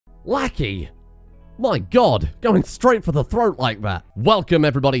Lackey. My god, going straight for the throat like that. Welcome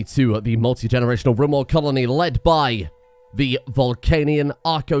everybody to the multi-generational Rimworld colony led by the Volcanian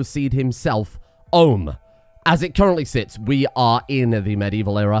Archoseed himself, Ohm. As it currently sits, we are in the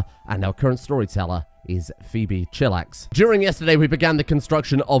medieval era, and our current storyteller is Phoebe Chillax. During yesterday, we began the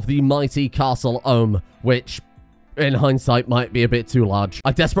construction of the mighty Castle Ohm, which, in hindsight, might be a bit too large.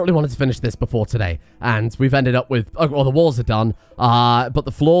 I desperately wanted to finish this before today, and we've ended up with, well, the walls are done, but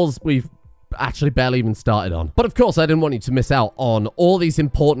the floors we've actually barely even started on. But of course, I didn't want you to miss out on all these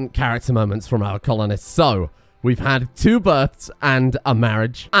important character moments from our colonists, so we've had 2 births and a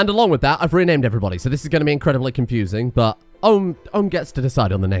marriage. And along with that, I've renamed everybody, so this is going to be incredibly confusing, but Ohm gets to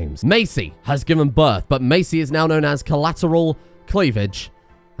decide on the names. Macy has given birth, but Macy is now known as Collateral Cleavage,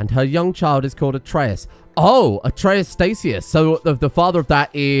 and her young child is called Atreus. Oh, Atreus Stasius. So the father of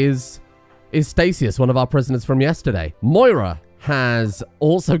that is Stasius, one of our prisoners from yesterday. Moira has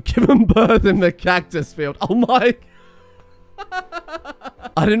also given birth in the cactus field. Oh my.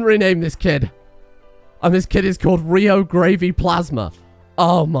 I didn't rename this kid. And this kid is called Rio Gravy Plasma.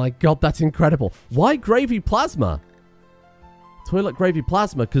 Oh my god, that's incredible. Why Gravy Plasma? Toilet Gravy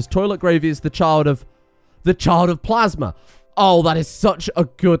Plasma, because Toilet Gravy is the child of Plasma. Oh, that is such a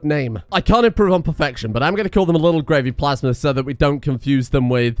good name. I can't improve on perfection, but I'm going to call them a Little Gravy Plasma so that we don't confuse them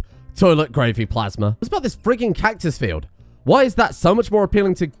with Toilet Gravy Plasma. What's about this frigging cactus field? Why is that so much more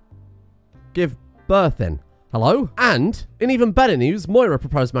appealing to give birth in? Hello? And, in even better news, Moira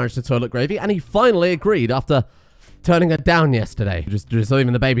proposed marriage to Toilet Gravy, and he finally agreed after turning her down yesterday. Just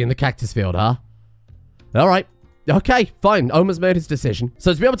leaving the baby in the cactus field, huh? Alright. Okay, fine. Ohm has made his decision.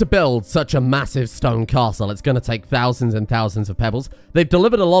 So to be able to build such a massive stone castle, it's going to take thousands and thousands of pebbles. They've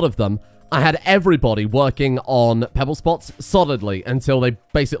delivered a lot of them. I had everybody working on pebble spots solidly until they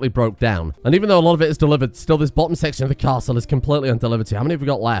basically broke down. And even though a lot of it is delivered, still this bottom section of the castle is completely undelivered to. How many have we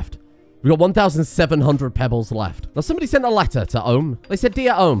got left? We've got 1,700 pebbles left. Now, somebody sent a letter to Ohm. They said,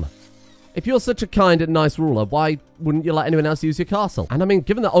 "Dear Ohm, if you're such a kind and nice ruler, why wouldn't you let anyone else use your castle?" And I mean,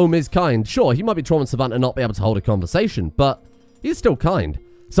 given that Ohm is kind, sure, he might be trauma savant and not be able to hold a conversation, but he's still kind.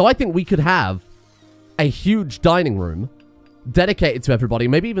 So I think we could have a huge dining room dedicated to everybody.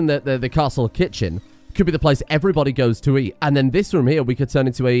 Maybe even the castle kitchen could be the place everybody goes to eat. And then this room here, we could turn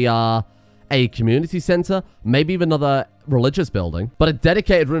into a community center, maybe even another religious building. But a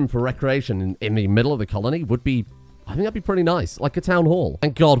dedicated room for recreation in the middle of the colony would be, I think that'd be pretty nice, like a town hall.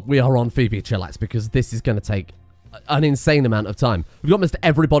 Thank God we are on Phoebe Chillax, because this is going to take an insane amount of time. We've got almost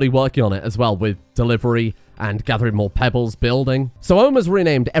everybody working on it as well, with delivery and gathering more pebbles, building. So Ohm has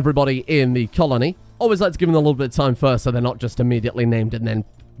renamed everybody in the colony. Always like to give them a little bit of time first so they're not just immediately named and then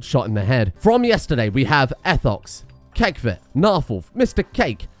shot in the head. From yesterday, we have Ethox, Kekvit, Narfulf, Mr.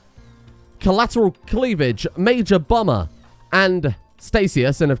 Cake, Collateral Cleavage, Major Bummer, and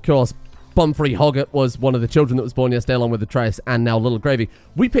Stasius, and of course, Bumfrey Hoggett was one of the children that was born yesterday along with Atreus and now Little Gravy.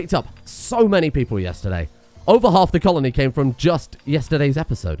 We picked up so many people yesterday. Over half the colony came from just yesterday's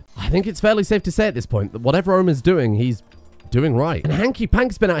episode. I think it's fairly safe to say at this point that whatever Ohm is doing, he's doing right. And Hanky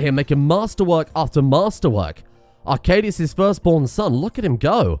Pank's been out here making masterwork after masterwork. Arcadius' firstborn son, look at him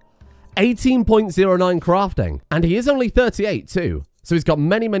go. 18.09 crafting. And he is only 38 too. So he's got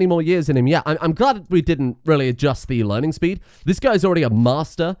many, many more years in him. Yeah, I'm glad we didn't really adjust the learning speed. This guy's already a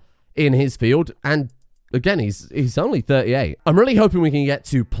master in his field, and again, he's only 38. I'm really hoping we can get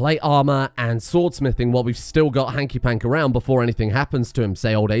to plate armor and swordsmithing while we've still got Hanky Pank around before anything happens to him,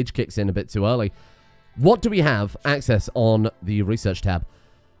 say old age kicks in a bit too early. What do we have access on the research tab?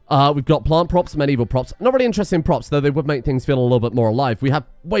 We've got plant props, medieval props. Not really interested in props, though they would make things feel a little bit more alive. We have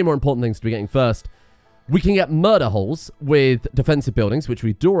way more important things to be getting first. We can get murder holes with defensive buildings, which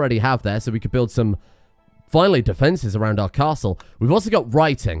we do already have there, so we could build some, finally, defenses around our castle. We've also got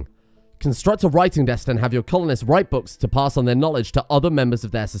writing. Construct a writing desk and have your colonists write books to pass on their knowledge to other members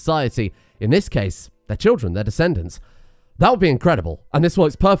of their society. In this case, their children, their descendants. That would be incredible, and this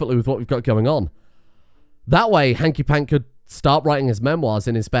works perfectly with what we've got going on. That way, Hanky Pank could start writing his memoirs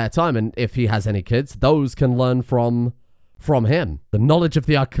in his spare time, and if he has any kids, those can learn from him. The knowledge of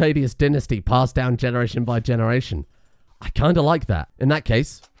the Arcadius dynasty passed down generation by generation. I kind of like that. In that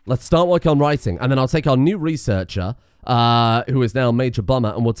case, let's start work on writing, and then I'll take our new researcher, who is now Major Bummer,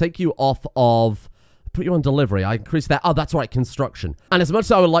 and we'll take you off of, put you on delivery. I increase that. Oh, that's right, construction. And as much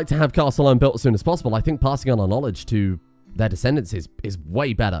as I would like to have Castle Ohm built as soon as possible, I think passing on our knowledge to their descendants is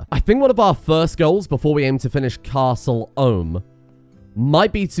way better. I think one of our first goals before we aim to finish Castle Ohm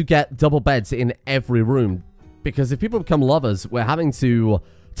might be to get double beds in every room, because if people become lovers, we're having to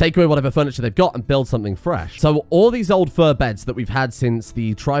take away whatever furniture they've got and build something fresh. So all these old fur beds that we've had since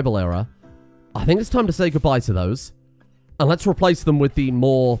the tribal era, I think it's time to say goodbye to those. And let's replace them with the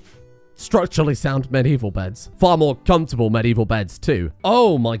more structurally sound medieval beds. Far more comfortable medieval beds, too.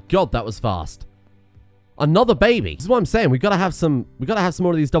 Oh my god, that was fast. Another baby. This is what I'm saying. We gotta have some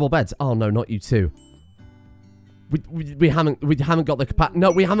more of these double beds. Oh no, not you too. We haven't got the capacity.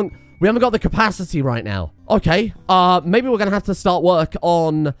 No, we haven't got the capacity right now. Okay. Maybe we're gonna have to start work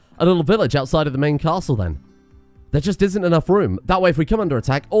on a little village outside of the main castle then. There just isn't enough room. That way, if we come under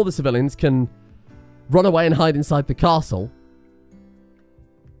attack, all the civilians can run away and hide inside the castle.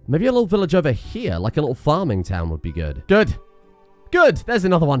 Maybe a little village over here, like a little farming town would be good. Good. Good. There's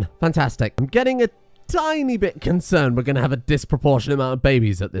another one. Fantastic. I'm getting a tiny bit concerned we're gonna have a disproportionate amount of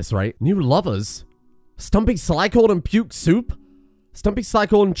babies at this rate. New lovers. Stumpy Slycorn and Puke Soup? Stumpy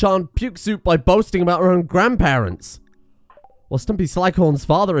Slycorn charmed Puke Soup by boasting about her own grandparents. Well, Stumpy Slycorn's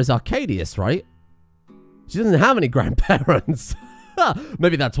father is Arcadius, right? She doesn't have any grandparents.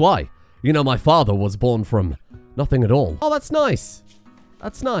 Maybe that's why. You know, my father was born from nothing at all. Oh, that's nice.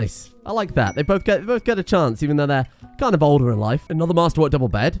 That's nice. I like that. They both get a chance, even though they're kind of older in life. Another masterwork double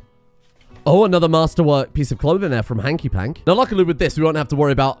bed. Oh, another masterwork piece of clothing there from Hanky Pank. Now, luckily with this, we won't have to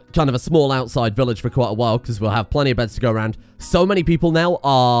worry about kind of a small outside village for quite a while, because we'll have plenty of beds to go around. So many people now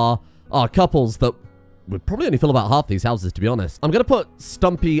are couples that would probably only fill about half these houses, to be honest. I'm going to put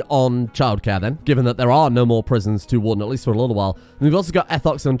Stumpy on childcare then, given that there are no more prisons to warden, at least for a little while. And we've also got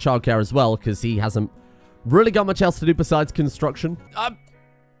Ethox on childcare as well, because he hasn't really got much else to do besides construction.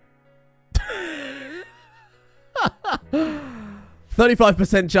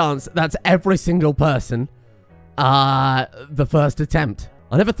 35% chance that's every single person the first attempt.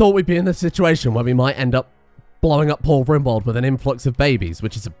 I never thought we'd be in this situation where we might end up blowing up poor Rimworld with an influx of babies,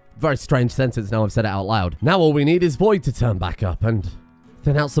 which is a very strange sentence now I've said it out loud. Now all we need is Void to turn back up and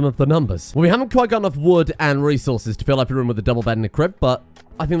thin out some of the numbers. Well, we haven't quite got enough wood and resources to fill every room with a double bed and a crib, but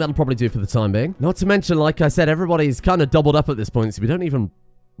I think that'll probably do for the time being. Not to mention, like I said, everybody's kind of doubled up at this point, so we don't even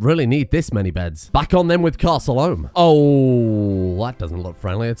really need this many beds. Back on them with Castle Home. Oh, that doesn't look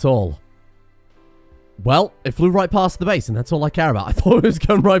friendly at all. Well, it flew right past the base, and that's all I care about. I thought it was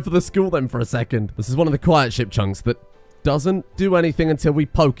going right for the school then for a second. This is one of the quiet ship chunks that doesn't do anything until we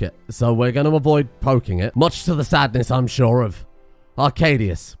poke it, so we're going to avoid poking it. Much to the sadness, I'm sure, of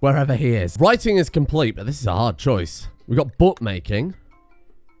Arcadius, wherever he is. Writing is complete, but this is a hard choice. We've got bookmaking.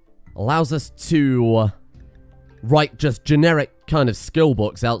 Allows us to write just generic kind of skill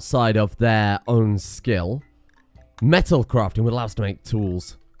books outside of their own skill. Metal crafting would allow us to make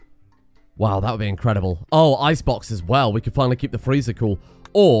tools. Wow, that would be incredible. Oh, icebox as well. We could finally keep the freezer cool.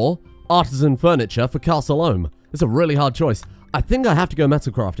 Or artisan furniture for Castle Home. It's a really hard choice. I think I have to go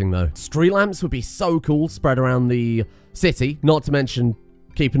metal crafting though. Street lamps would be so cool spread around the city. Not to mention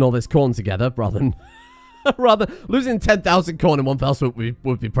keeping all this corn together rather than losing 10,000 corn in one fell swoop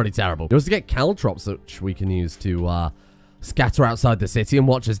would be pretty terrible. We also get caltrops which we can use to scatter outside the city and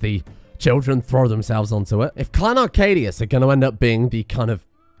watch as the children throw themselves onto it. If Clan Arcadius are going to end up being the kind of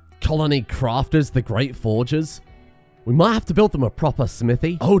colony crafters, the great forgers, we might have to build them a proper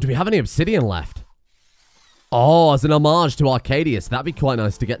smithy. Oh, do we have any obsidian left? Oh, as an homage to Arcadius, that'd be quite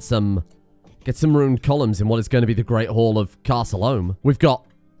nice to get some ruined columns in what is going to be the Great Hall of Castle Home. We've got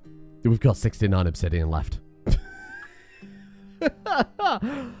 69 obsidian left.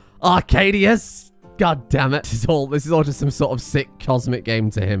 Arcadius! God damn it. This is all just some sort of sick cosmic game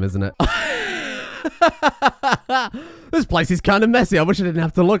to him, isn't it? This place is kind of messy. I wish I didn't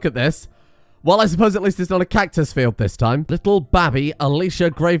have to look at this. Well, I suppose at least it's not a cactus field this time. Little Babby Alicia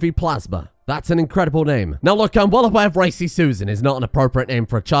Gravy Plasma. That's an incredible name. Now look, I'm well aware Racy Susan is not an appropriate name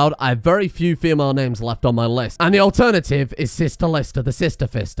for a child. I have very few female names left on my list. And the alternative is Sister Lister, the Sister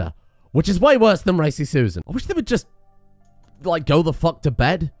Fister. Which is way worse than Racy Susan. I wish they would just, like, go the fuck to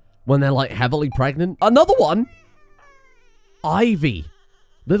bed when they're, like, heavily pregnant. Another one? Ivy.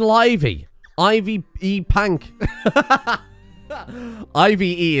 Little Ivy. Ivy E. Pank.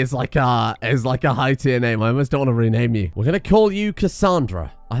 Ivy E is like a high tier name. I almost don't want to rename you. We're going to call you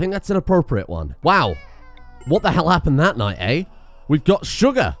Cassandra. I think that's an appropriate one. Wow. What the hell happened that night, eh? We've got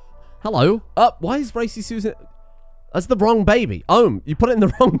Sugar. Hello. Why is Racy Susan... That's the wrong baby. Oh, you put it in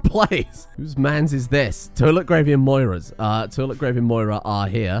the wrong place. Whose man's is this? Toilet Gravy and Moira's. Toilet Gravy and Moira are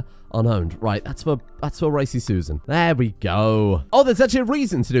here. Unowned. Right, that's for Racy Susan. There we go. Oh, there's actually a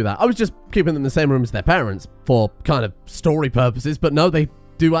reason to do that. I was just keeping them in the same room as their parents for kind of story purposes, but no, they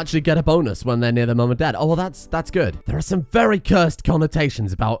do actually get a bonus when they're near their mum and dad. Oh, well, that's good. There are some very cursed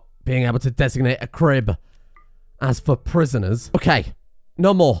connotations about being able to designate a crib as for prisoners. Okay,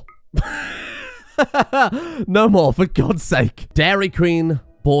 no more. No more, for God's sake. Dairy Queen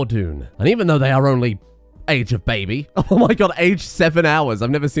Bordoon. And even though they are only age of baby. Oh my god, age 7 hours. I've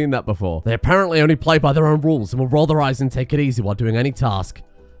never seen that before. They apparently only play by their own rules and will roll their eyes and take it easy while doing any task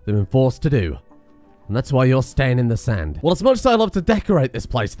they've been forced to do. And that's why you're staying in the sand. Well, as much as I love to decorate this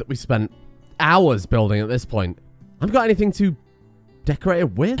place that we spent hours building at this point, I haven't got anything to decorate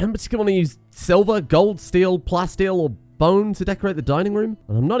it with. I don't particularly want to use silver, gold, steel, plasteel, or bone to decorate the dining room.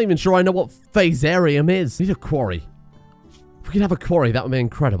 And I'm not even sure I know what phasarium is. I need a quarry. If we could have a quarry, that would be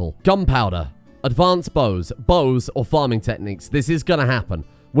incredible. Gunpowder. Advanced bows. Bows or farming techniques. This is going to happen.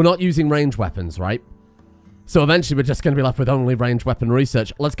 We're not using range weapons, right? So eventually we're just going to be left with only range weapon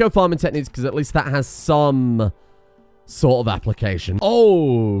research. Let's go farming techniques because at least that has some sort of application.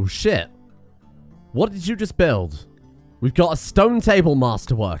 Oh, shit. What did you just build? We've got a stone table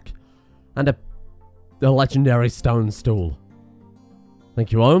masterwork and a legendary stone stool.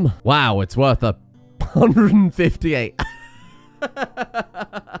 Thank you, Ohm. Wow, it's worth 158.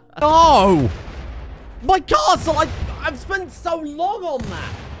 No! My castle! I've spent so long on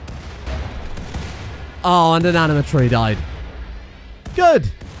that! Oh, and an animatree died.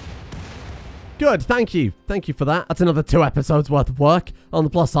 Good. Good, thank you. Thank you for that. That's another 2 episodes worth of work. On the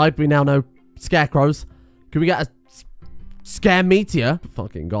plus side, we now know scarecrows. Can we get a scare meteor?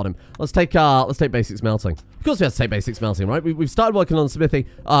 Fucking got him. Let's take basic smelting. Of course we have to take basic smelting, right? We've started working on smithy.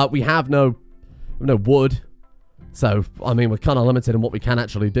 We have no wood. So, I mean, we're kind of limited in what we can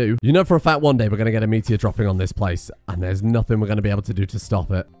actually do. You know for a fact one day we're going to get a meteor dropping on this place, and there's nothing we're going to be able to do to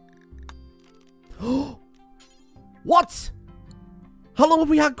stop it. What? How long have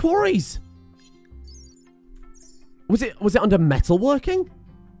we had quarries? Was it under metalworking?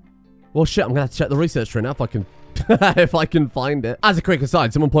 Well, shit, I'm going to have to check the research tree now if I can... if I can find it. As a quick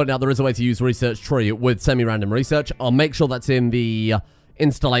aside, someone pointed out there is a way to use research tree with semi-random research. I'll make sure that's in the...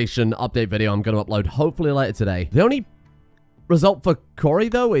 installation update video I'm going to upload hopefully later today. The only result for quarry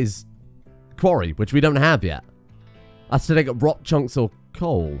though is quarry, which we don't have yet. That's to dig up rock chunks or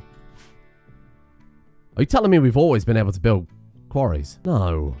coal. Are you telling me we've always been able to build quarries?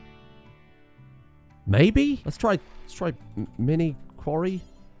 No. Maybe? Let's try mini quarry.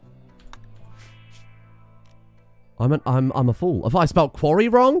 I'm a fool. Have I spelled quarry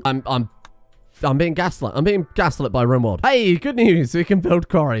wrong? I'm being gaslit. I'm being gaslit by Rimworld. Hey, good news. We can build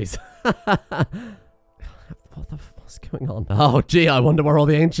quarries. What's going on? Oh, gee, I wonder where all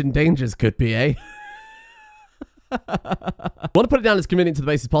the ancient dangers could be, eh? I want to put it down as convenient to the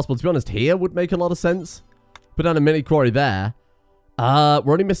base as possible. To be honest, here would make a lot of sense. Put down a mini quarry there. We're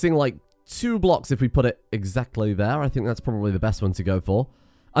only missing, like, 2 blocks if we put it exactly there. I think that's probably the best one to go for.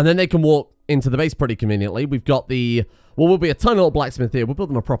 And then they can walk into the base pretty conveniently. We've got the... Well, we'll be a tiny little blacksmith here. We'll build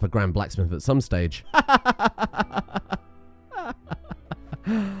them a proper grand blacksmith at some stage.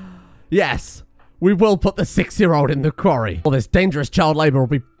 Yes, we will put the 6-year-old in the quarry. All this dangerous child labor will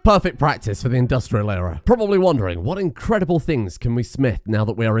be perfect practice for the industrial era. Probably wondering, what incredible things can we smith now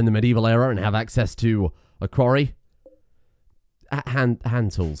that we are in the medieval era and have access to a quarry? Hand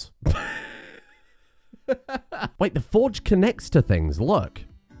tools. Wait, the forge connects to things. Look.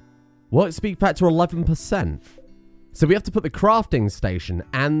 Work speed factor 11%. So we have to put the crafting station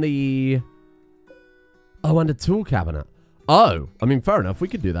and the... Oh, and a tool cabinet. Oh, I mean, fair enough. We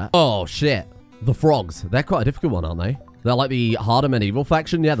could do that. Oh, shit. The frogs. They're quite a difficult one, aren't they? They're like the harder medieval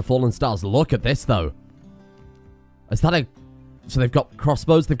faction. Yeah, the Fallen Stars. Look at this, though. Is that a... So they've got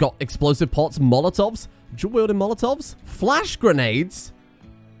crossbows. They've got explosive pots, Molotovs. Dual-wielding Molotovs. Flash grenades.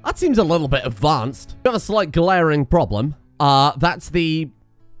 That seems a little bit advanced. We have a slight glaring problem. That's the...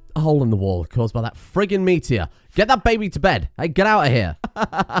 A hole in the wall caused by that friggin' meteor. Get that baby to bed. Hey, get out of here.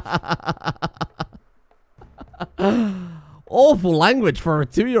 Awful language for a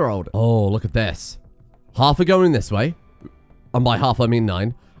 2-year-old. Oh, look at this. Half are going this way. And by half, I mean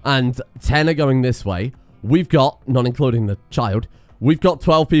 9. And 10 are going this way. We've got, not including the child, we've got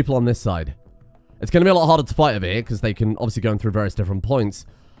 12 people on this side. It's going to be a lot harder to fight over here because they can obviously go in through various different points.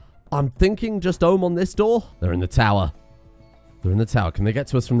 I'm thinking just Ohm on this door. They're in the tower. They're in the tower. Can they get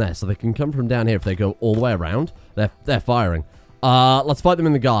to us from there? So they can come from down here if they go all the way around. They're firing. Let's fight them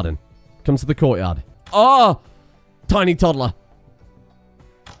in the garden. Come to the courtyard. Oh! Tiny toddler.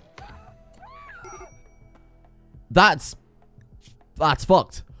 That's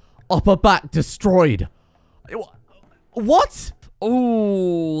fucked. Upper back destroyed. What?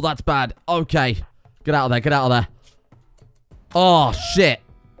 Oh, that's bad. Okay. Get out of there. Get out of there. Oh, shit.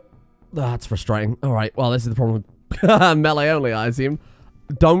 That's frustrating. All right. Well, this is the problem. Melee only, I assume.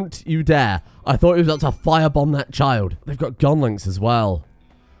 Don't you dare. I thought he was about to firebomb that child. They've got gun links as well.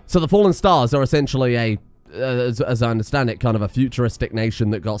 So the Fallen Stars are essentially a, as I understand it, kind of a futuristic nation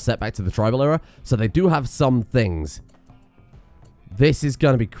that got set back to the tribal era. So they do have some things. This is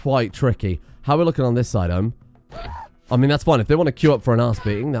going to be quite tricky. How are we looking on this side, I mean, that's fine. If they want to queue up for an ass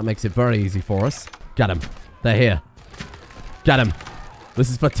beating, that makes it very easy for us. Get them. They're here. Get them. This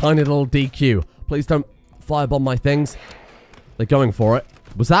is for tiny little DQ. Please don't firebomb my things. They're going for it.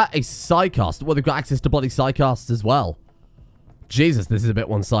 Was that a sidecast? Well, they've got access to bloody sidecasts as well. Jesus, this is a bit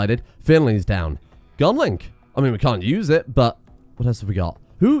one-sided. Finley's down. Gunlink. I mean, we can't use it, but what else have we got?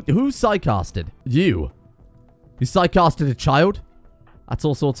 Who sidecasted? You. You sidecasted a child? That's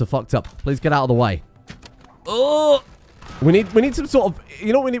all sorts of fucked up. Please get out of the way. Oh! We need some sort of...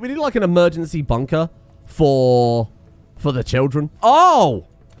 You know what we need? We need like an emergency bunker for the children. Oh!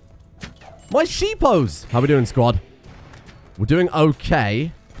 My sheepos! How are we doing, squad? We're doing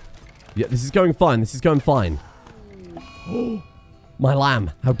okay. Yeah, this is going fine. This is going fine. Oh, my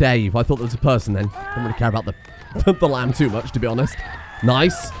lamb. How dare you? I thought there was a person then. Don't really care about the lamb too much, to be honest.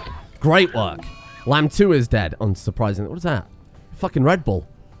 Nice. Great work. Lamb 2 is dead. Unsurprisingly. What is that? Fucking Red Bull.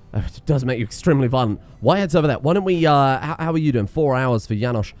 It does make you extremely violent. Whitehead's over there. Why don't we, how are you doing? 4 hours for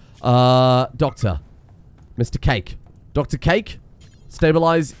Janosch. Doctor. Mr. Cake. Dr. Cake.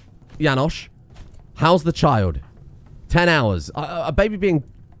 Stabilize Janosch. How's the child? 10 hours. A baby being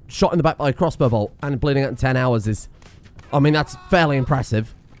shot in the back by a crossbow bolt and bleeding out in 10 hours is... I mean, that's fairly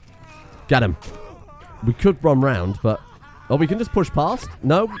impressive. Get him. We could run round, but... Oh, we can just push past?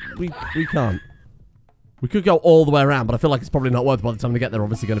 No, we can't. We could go all the way around, but I feel like it's probably not worth it. By the time we get there,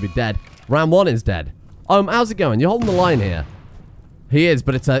 obviously going to be dead. Round 1 is dead. How's it going? You're holding the line here. He is,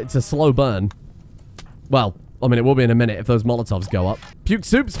 but it's a slow burn. Well, I mean, it will be in a minute if those Molotovs go up. Puke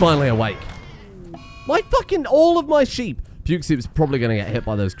Soup's finally awake. All of my sheep. Puke Soup's probably going to get hit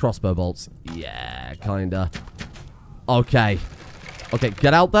by those crossbow bolts. Yeah, kinda. Okay. Okay,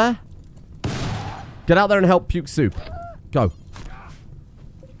 get out there. Get out there and help Puke Soup. Go.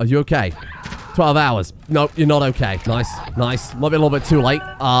 Are you okay? 12 hours. Nope, you're not okay. Nice, nice. Might be a little bit too late.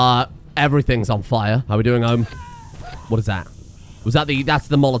 Everything's on fire. How are we doing, What is that? Was that that's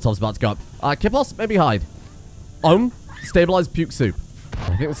the Molotov's about to go up. Kipos, maybe hide. Stabilize Puke Soup.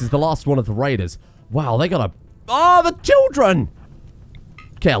 I think this is the last one of the raiders. Wow, they got a... Oh, the children!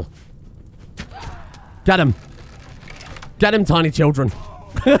 Kill. Get him. Get him, tiny children.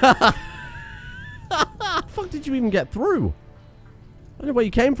 How the fuck did you even get through? I don't know where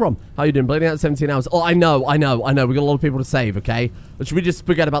you came from. How you doing? Bleeding out 17 hours. Oh, I know. We got a lot of people to save, okay? But should we just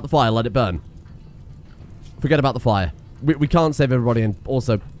forget about the fire? Let it burn. Forget about the fire. We can't save everybody and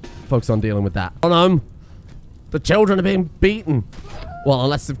also focus on dealing with that. The children are being beaten. Well,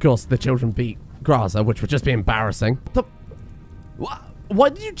 unless, of course, the children beat Graza, which would just be embarrassing. Why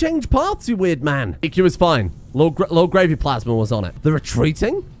did you change paths, you weird man? EQ is fine. Low gravy plasma was on it. They're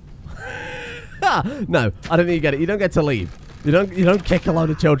retreating? No, I don't think you get it. You don't get to leave. You don't kick a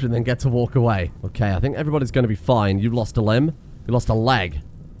load of children then get to walk away. Okay, I think everybody's going to be fine. You lost a limb. You lost a leg.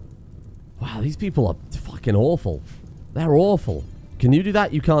 Wow, these people are fucking awful. They're awful. Can you do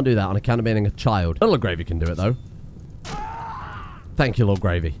that? You can't do that on account of being a child. Little Gravy can do it, though. Thank you, Lord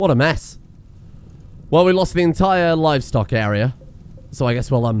Gravy. What a mess. Well, we lost the entire livestock area. So I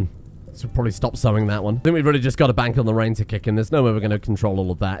guess we'll probably stop sowing that one. I think we've really just got to bank on the rain to kick in. There's no way we're going to control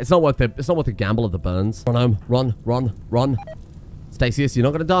all of that. It's not worth it. It's not worth the gamble of the burns. Run home. Run, run, run. Stasius, you're not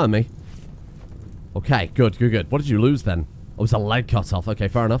going to die on me. Okay, good, good, good. What did you lose then? Oh, it's a leg cut off. Okay,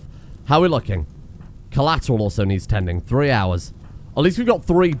 fair enough. How are we looking? Collateral also needs tending. 3 hours. At least we've got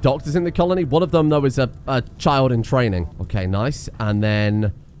 3 doctors in the colony. One of them, though, is a child in training. Okay, nice. And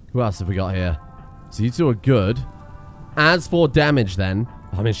then, who else have we got here? So you two are good. As for damage, then,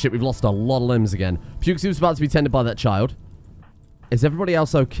 I mean, shit, we've lost a lot of limbs again. Pukesu's about to be tended by that child. Is everybody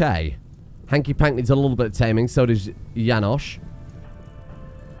else okay? Hanky Pank needs a little bit of taming. So does Janosch.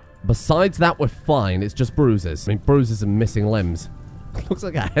 Besides that, we're fine. It's just bruises. I mean, bruises and missing limbs. Looks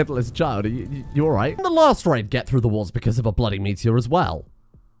like a headless child. You alright? The last raid get through the walls because of a bloody meteor as well.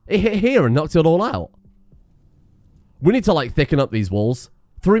 It hit here and knocked it all out. We need to, like, thicken up these walls.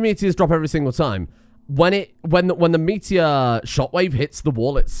 3 meteors drop every single time. When the meteor shockwave hits the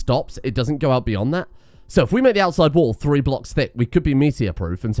wall, it stops. It doesn't go out beyond that. So if we make the outside wall 3 blocks thick, we could be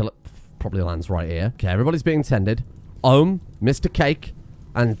meteor-proof until it probably lands right here. Okay, everybody's being tended. Mr. Cake,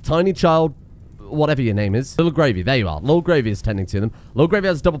 and Tiny Child, whatever your name is. Little Gravy, there you are. Little Gravy is tending to them. Little Gravy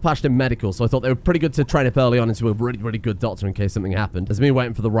has double passion in medical, so I thought they were pretty good to train up early on into a really, really good doctor in case something happened. There's me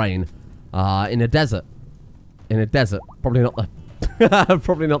waiting for the rain. In a desert. In a desert. Probably not the...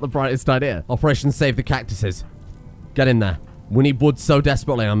 probably not the brightest idea. Operation Save the Cactuses. Get in there. We need wood so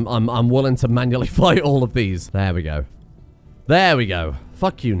desperately. I'm willing to manually fight all of these. There we go. There we go.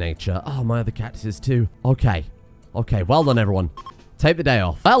 Fuck you, nature. Oh, my other cactuses too. Okay. Okay, well done, everyone. Take the day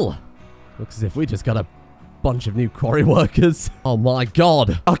off. Well, looks as if we just got a bunch of new quarry workers. Oh my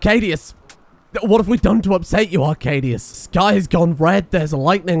god. Arcadius! What have we done to upset you, Arcadius? Sky has gone red, there's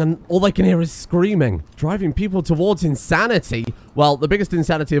lightning, and all I can hear is screaming. Driving people towards insanity. Well, the biggest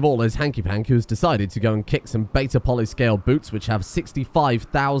insanity of all is Hanky Pank, who's decided to go and kick some beta polyscale boots, which have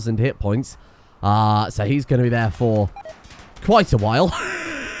 65,000 hit points. So he's going to be there for quite a while.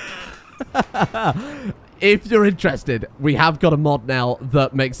 If you're interested, we have got a mod now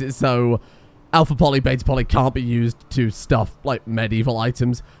that makes it so Alpha Poly, Beta Poly can't be used to stuff like medieval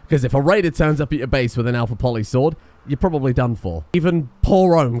items, because if a raider turns up at your base with an Alpha Poly sword, you're probably done for. Even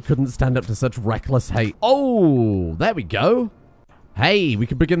poor Rome couldn't stand up to such reckless hate. Oh, there we go. Hey, we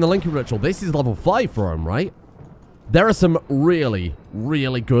can begin the linking ritual. This is level 5 for Rome, right? There are some really,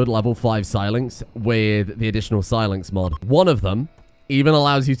 really good level 5 silings with the additional silence mod. One of them even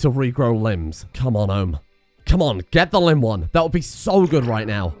allows you to regrow limbs. Come on, Ohm. Come on, get the limb one. That would be so good right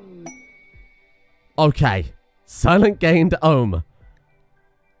now. Okay. Silent gained Ohm.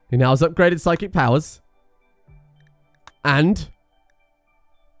 He now has upgraded psychic powers. And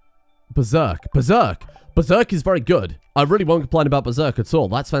Berserk. Berserk is very good. I really won't complain about Berserk at all.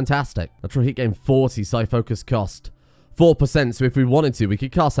 That's fantastic. Natural heat gain 40, psi focus cost 4%. So if we wanted to, we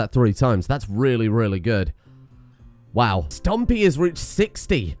could cast that 3 times. That's really, really good. Wow. Stumpy has reached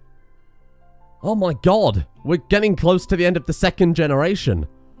 60. Oh my god. We're getting close to the end of the 2nd generation.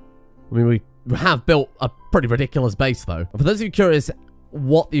 I mean, we have built a pretty ridiculous base, though. For those of you curious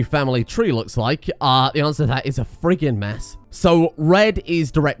what the family tree looks like, the answer to that is a friggin' mess. So, red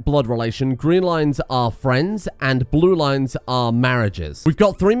is direct blood relation, green lines are friends, and blue lines are marriages. We've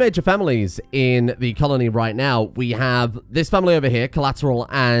got 3 major families in the colony right now. We have this family over here, Collateral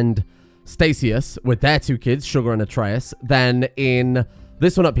and Stasius, with their 2 kids, Sugar and Atreus. Then in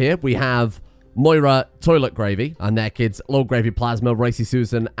this one up here, we have Moira, Toilet Gravy, and their kids, Lord Gravy Plasma, Racy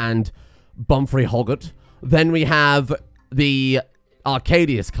Susan, and Bumfrey Hoggart. Then we have the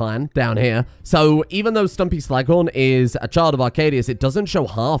Arcadius clan down here. So even though Stumpy Slaghorn is a child of Arcadius, it doesn't show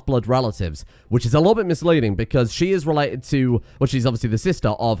half-blood relatives, which is a little bit misleading because she is related to, well, she's obviously the sister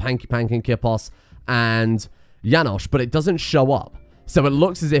of Hanky Pank and Kippos and Janosch, but it doesn't show up. So it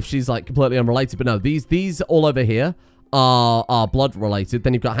looks as if she's like completely unrelated, but no, these all over here are blood related.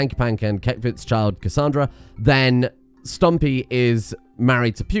 Then you've got Hanky Pank and Kekvit's child Cassandra. Then Stumpy is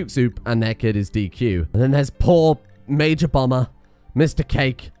married to Puke Soup, and their kid is DQ. And then there's poor Major Bomber, Mr.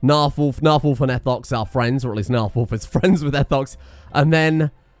 Cake, Narfwolf. Narfwolf and Ethox are friends, or at least Narfwolf is friends with Ethox. And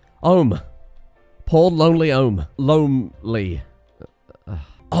then Ohm. Poor lonely Ohm. Lonely.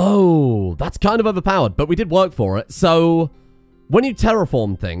 Oh, that's kind of overpowered, but we did work for it. So when you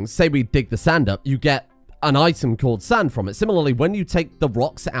terraform things, say we dig the sand up, you get an item called sand from it. Similarly, when you take the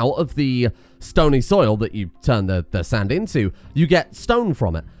rocks out of the stony soil that you turn the sand into, you get stone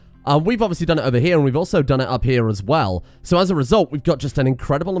from it. We've obviously done it over here, and we've also done it up here as well. So as a result, we've got just an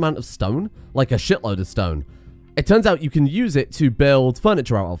incredible amount of stone, like a shitload of stone. It turns out you can use it to build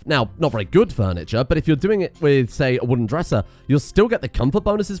furniture out of. Now, not very good furniture, but if you're doing it with, say, a wooden dresser, you'll still get the comfort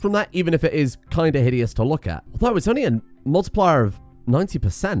bonuses from that, even if it is kind of hideous to look at. Although it's only a multiplier of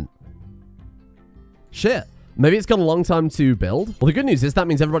 90%. Shit. Maybe it's got a long time to build. Well, the good news is that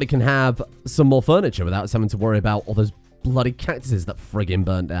means everybody can have some more furniture without us having to worry about all those bloody cactuses that friggin'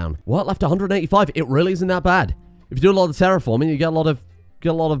 burnt down. What? Left 185? It really isn't that bad. If you do a lot of terraforming, you get a lot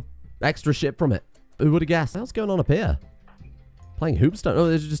of extra shit from it. Who would have guessed? What's going on up here? Playing hoopstone? Oh,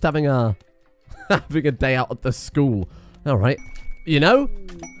 they're just having a having a day out at the school. All right. You know,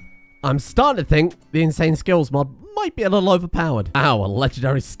 I'm starting to think the insane skills mod might be a little overpowered. Ow, a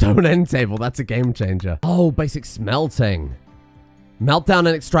legendary stone end table. That's a game changer. Oh, basic smelting. Melt down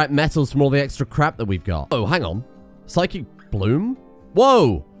and extract metals from all the extra crap that we've got. Oh, hang on. Psychic bloom?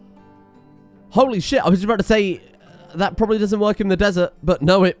 Whoa. Holy shit. I was just about to say that probably doesn't work in the desert, but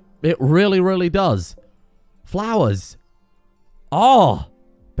no, it really, really does. Flowers. Oh.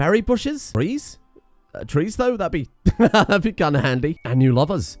 Berry bushes? Trees? Trees, though? That'd be kind of handy. And new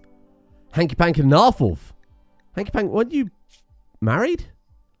lovers. Hanky Pank and Narfwolf. Hanky Pank, weren't you married?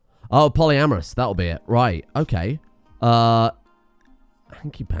 Oh, polyamorous. That'll be it. Right. Okay.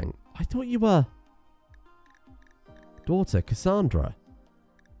 Hanky Pank. I thought you were... Daughter, Cassandra.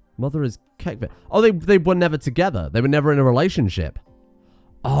 Mother is Kekvit. Oh, they were never together. They were never in a relationship.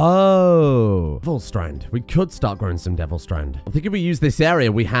 Oh. Devil Strand. We could start growing some Devil Strand. I think if we use this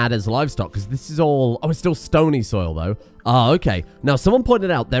area we had as livestock, because this is all... Oh, it's still stony soil, though. Ah, okay. Now, someone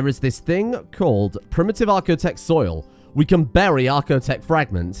pointed out there is this thing called primitive Archotech soil. We can bury Archotech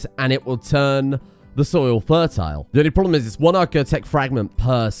fragments, and it will turn the soil fertile. The only problem is it's 1 Archotech fragment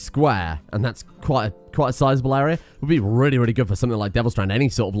per square, and that's quite a sizable area. It would be really, really good for something like Devil Strand, any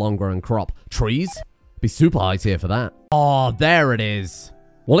sort of long-growing crop. Trees? Be super high tier for that. Oh, there it is.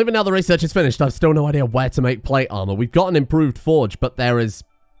 Well, even now the research is finished, I've still no idea where to make plate armor. We've got an improved forge, but there's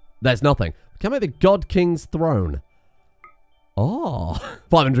nothing. We can make the God King's throne. Oh,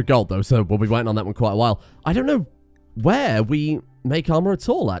 500 gold though, so we'll be waiting on that one quite a while. I don't know where we make armor at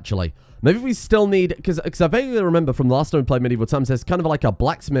all, actually. Maybe we still need, because I vaguely remember from the last time we played Medieval Times, there's kind of like a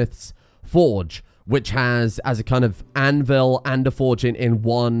blacksmith's forge, which has as a kind of anvil and a forge in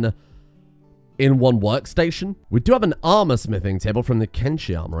one workstation. We do have an armor smithing table from the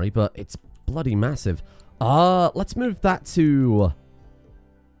Kenshi Armory, but it's bloody massive. Let's move that to...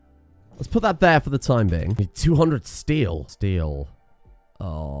 Let's put that there for the time being. Need 200 steel. Steel.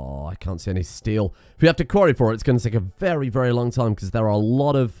 Oh, I can't see any steel. If we have to quarry for it, it's going to take a very, very long time because there are a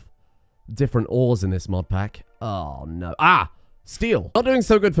lot of different ores in this mod pack. Oh, no. Ah! Steel. Not doing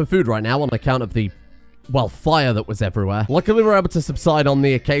so good for food right now on account of the, well, fire that was everywhere. Luckily, we're able to subside on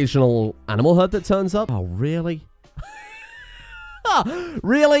the occasional animal herd that turns up. Oh, really?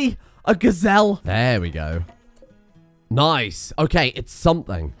 Really? A gazelle? There we go. Nice. Okay, it's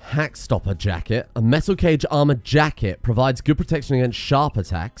something. Hack stopper jacket. A metal cage armored jacket provides good protection against sharp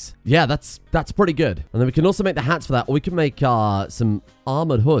attacks. Yeah, that's pretty good. And then we can also make the hats for that, or we can make some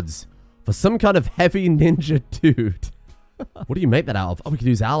armored hoods for some kind of heavy ninja dude. What do you make that out of? Oh, we could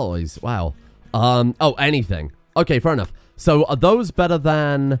use alloys. Wow. Oh, anything. Okay, fair enough. So are those better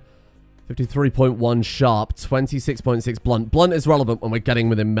than 53.1 sharp, 26.6 blunt? Blunt is relevant when we're getting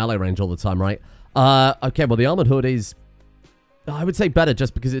within melee range all the time, right? Okay, well, the armored hood is, I would say, better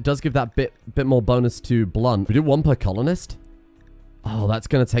just because it does give that bit more bonus to blunt. We do one per colonist. Oh, that's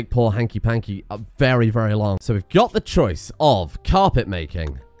going to take poor Hanky Panky very, very long. So we've got the choice of carpet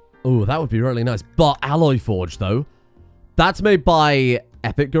making. Oh, that would be really nice. But alloy forge, though. That's made by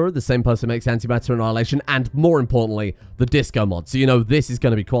Epic Guru, the same person who makes Antimatter Annihilation, and more importantly, the Disco mod. So, you know, this is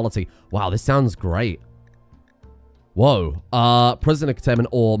going to be quality. Wow, this sounds great. Whoa. Prisoner containment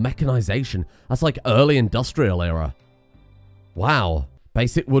or mechanization. That's like early industrial era. Wow.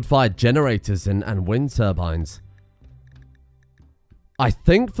 Basic wood-fired generators and wind turbines. I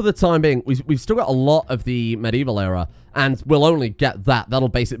think for the time being, we've still got a lot of the medieval era, and we'll only get that. That'll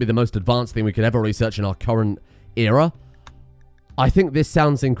basically be the most advanced thing we could ever research in our current era. I think this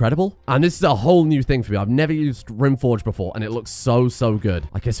sounds incredible, and this is a whole new thing for me. I've never used Rimforge before, and it looks so, so good.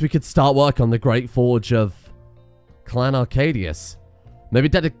 I guess we could start work on the Great Forge of Clan Arcadius. Maybe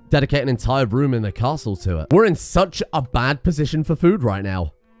dedicate an entire room in the castle to it. We're in such a bad position for food right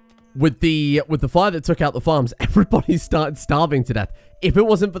now. With the fire that took out the farms, everybody started starving to death. If it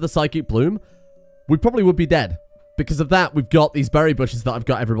wasn't for the Psychic Bloom, we probably would be dead. Because of that, we've got these berry bushes that I've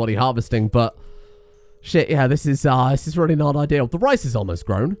got everybody harvesting, but shit, yeah, this is really not ideal. The rice is almost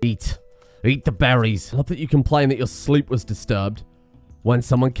grown. Eat the berries. I love that you complain that your sleep was disturbed when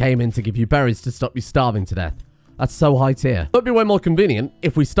someone came in to give you berries to stop you starving to death. That's so high tier. It would be way more convenient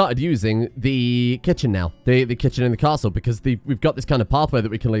if we started using the kitchen now. The kitchen in the castle, because we've got this kind of pathway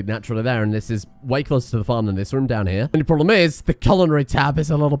that we can lead naturally there, and this is way closer to the farm than this room down here. And the problem is, the culinary tab is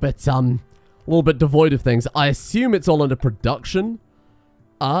a little bit devoid of things. I assume it's all under production.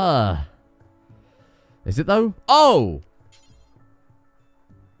 Is it though? Oh!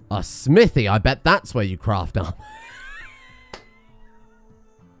 A smithy. I bet that's where you craft armor.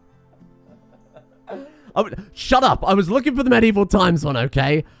 Shut up. I was looking for the Medieval Times one,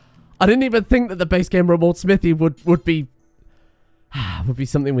 okay? I didn't even think that the base game Rimworld Smithy would be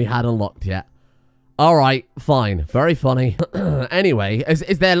something we had unlocked yet. Alright, fine. Very funny. Anyway,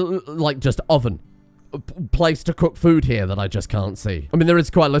 is there, like, just oven? Place to cook food here that I just can't see? I mean, there is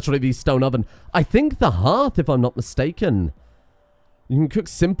quite literally the stone oven. I think the hearth, if I'm not mistaken. You can cook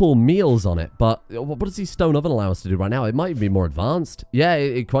simple meals on it, but what does the stone oven allow us to do right now? It might be more advanced. Yeah,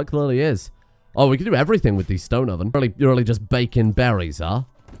 it quite clearly is. Oh, we can do everything with the stone oven. Really just baking berries, huh?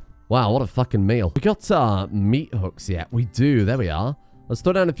 Wow, what a fucking meal. We got meat hooks yet. We do. There we are. Let's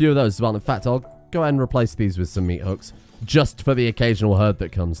throw down a few of those as well. In fact, I'll go ahead and replace these with some meat hooks, just for the occasional herd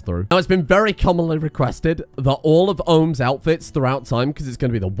that comes through. Now, it's been very commonly requested that all of Ohm's outfits throughout time, because it's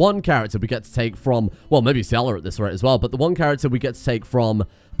going to be the one character we get to take from, well, maybe Seller at this rate as well, but the one character we get to take from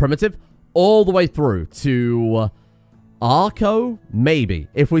Primitive all the way through to Archo, maybe,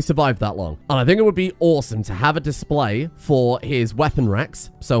 if we survive that long. And I think it would be awesome to have a display for his weapon racks,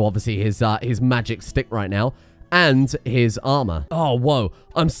 so obviously his magic stick right now, and his armor. Oh, whoa.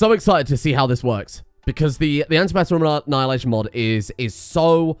 I'm so excited to see how this works, because the Antimatter Annihilation mod is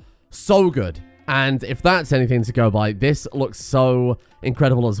so good. And if that's anything to go by, this looks so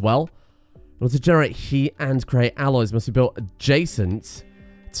incredible as well. In order to generate heat and create alloys must be built adjacent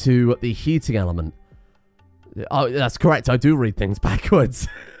to the heating element. Oh, that's correct. I do read things backwards.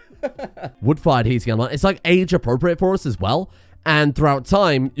 Wood-fired heating element. It's like age appropriate for us as well. And throughout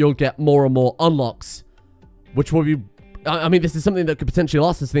time, you'll get more and more unlocks, which will be... I mean, this is something that could potentially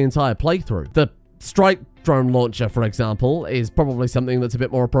last us the entire playthrough. The strike drone launcher, for example, is probably something that's a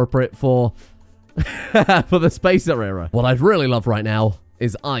bit more appropriate for for the spacer era. What I'd really love right now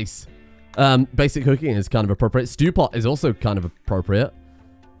is ice. Basic cooking is kind of appropriate. Stew pot is also kind of appropriate.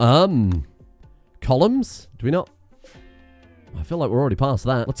 Columns? Do we not? I feel like we're already past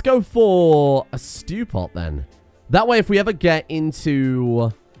that. Let's go for a stew pot then. That way, if we ever get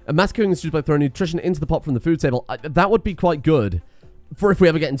into a mass cooking stew by throwing nutrition into the pot from the food table, that would be quite good for if we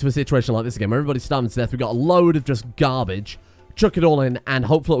ever get into a situation like this again, where everybody's starving to death. We've got a load of just garbage. Chuck it all in, and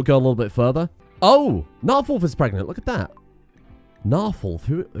hopefully it'll go a little bit further. Oh, Narfolf is pregnant. Look at that. Narfolf,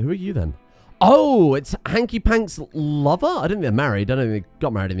 who are you then? Oh, it's Hanky Pank's lover? I didn't think they're married. I don't think they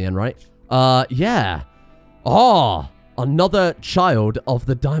got married in the end, right? Yeah. Oh, another child of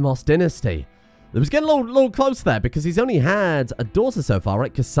the Deimos dynasty. It was getting a little close there because he's only had a daughter so far,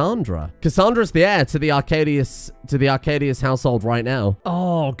 right? Cassandra. Cassandra's the heir to the Arcadius household right now.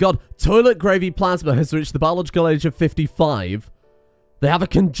 Oh, God. Toilet gravy plasma has reached the biological age of 55. They have a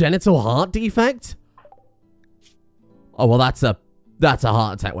congenital heart defect? Oh, well, that's a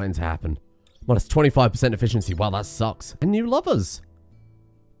heart attack waiting to happen. Well, it's 25% efficiency. Wow, that sucks. And new lovers.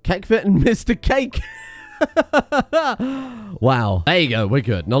 Cakefit and Mr. Cake. Wow. There you go. We're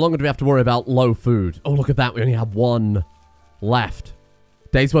good. No longer do we have to worry about low food. Oh, look at that. We only have one left.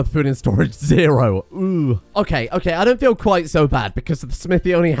 Days worth of food in storage, 0. Ooh. Okay. I don't feel quite so bad because the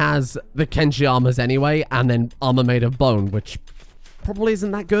smithy only has the Kenshi armors anyway, and then armor made of bone, which probably isn't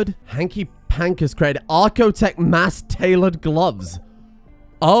that good. Hanky Pank has created Archotech mass-tailored gloves.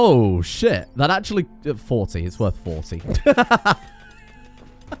 Oh, shit. That actually... 40. It's worth 40.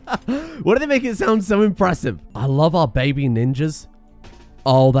 Why do they make it sound so impressive? I love our baby ninjas.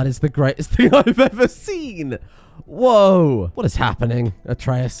 Oh, that is the greatest thing I've ever seen. Whoa. What is happening,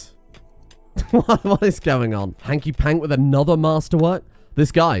 Atreus? What is going on? Hanky Pank with another masterwork?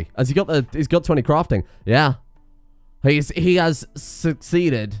 This guy, he's got 20 crafting. Yeah. He has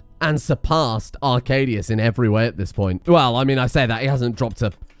succeeded and surpassed Arcadius in every way at this point. Well, I mean, I say that. He hasn't dropped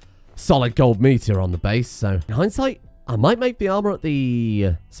a solid gold meteor on the base, so... In hindsight, I might make the armor at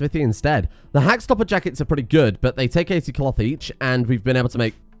the smithy instead. The Hackstopper jackets are pretty good, but they take 80 cloth each, and we've been able to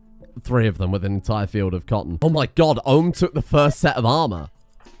make 3 of them with an entire field of cotton. Oh my god, Ohm took the first set of armor.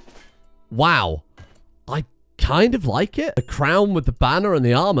 Wow. I kind of like it. The crown with the banner and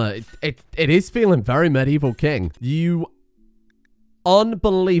the armor, it is feeling very medieval king. You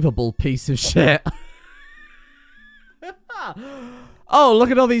unbelievable piece of shit. Oh,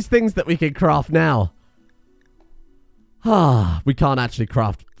 look at all these things that we can craft now. We can't actually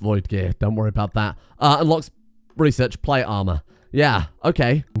craft void gear. Don't worry about that. Unlocks research plate armor. Yeah,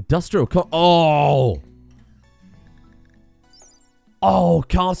 okay. Industrial oh,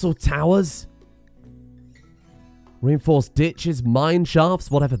 castle towers. Reinforced ditches, mine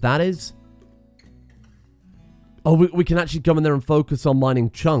shafts, whatever that is. Oh, we can actually go in there and focus on mining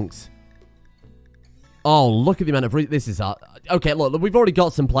chunks. Oh, look at the amount of... This is... okay, look, we've already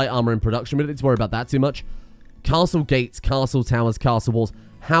got some plate armor in production. We don't need to worry about that too much. Castle gates, castle towers, castle walls.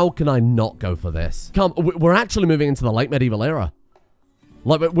 How can I not go for this? Come, we're actually moving into the late medieval era.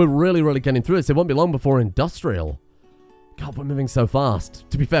 Like, we're really, really getting through this. It won't be long before industrial. God, we're moving so fast.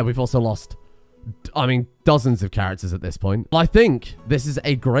 To be fair, we've also lost... I mean, dozens of characters at this point. I think this is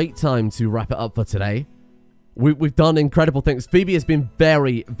a great time to wrap it up for today. We've done incredible things. Phoebe has been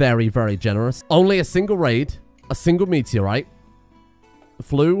very, very, very generous. Only a single raid, a single meteorite,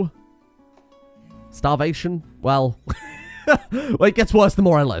 flu, starvation. Well, well, it gets worse the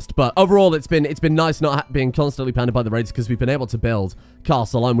more I list. But overall, it's been nice not being constantly pounded by the raids because we've been able to build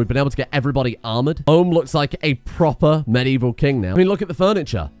castle and we've been able to get everybody armored. Ohm looks like a proper medieval king now. I mean, look at the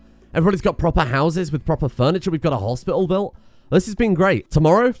furniture. Everybody's got proper houses with proper furniture. We've got a hospital built. This has been great.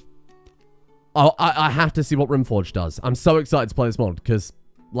 Tomorrow, oh, I have to see what Rimforge does. I'm so excited to play this mod because,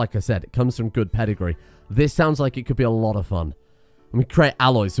 like I said, it comes from good pedigree. This sounds like it could be a lot of fun. And we create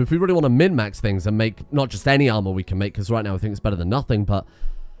alloys. So if we really want to min-max things and make not just any armor we can make, because right now I think it's better than nothing, but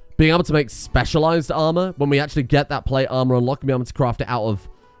being able to make specialized armor, when we actually get that plate armor unlocked and be able to craft it out of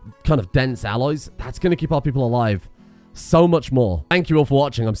kind of dense alloys, that's going to keep our people alive so much more. Thank you all for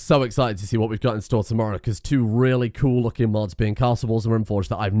watching. I'm so excited to see what we've got in store tomorrow because 2 really cool looking mods being Castle Walls and Rimforge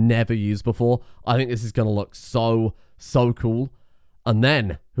that I've never used before. I think this is going to look so cool. And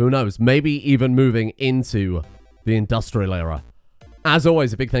then, who knows, maybe even moving into the industrial era. As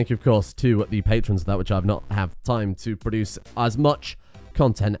always, a big thank you, of course, to the patrons of that, which I've not had time to produce as much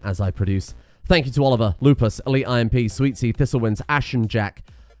content as I produce. Thank you to Oliver, Lupus, Elite IMP, Sweet Sea, Thistlewinds, Ashen Jack,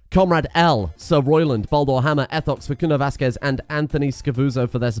 Comrade L, Sir Royland, Baldor Hammer, Ethox, Facundo Vasquez, and Anthony Scavuzzo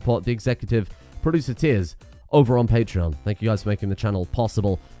for their support. The executive producer tiers over on Patreon. Thank you guys for making the channel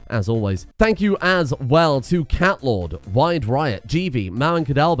possible, as always. Thank you as well to Catlord, Wide Riot, GV, Mauen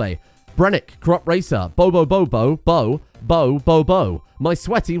Kadalbe, Brennick, Crop Racer, Bo, My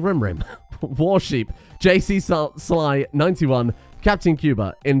Sweaty Rim, Warsheep, JC Sly 91, Captain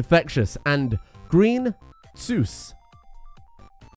Cuba, Infectious, and Green Zeus.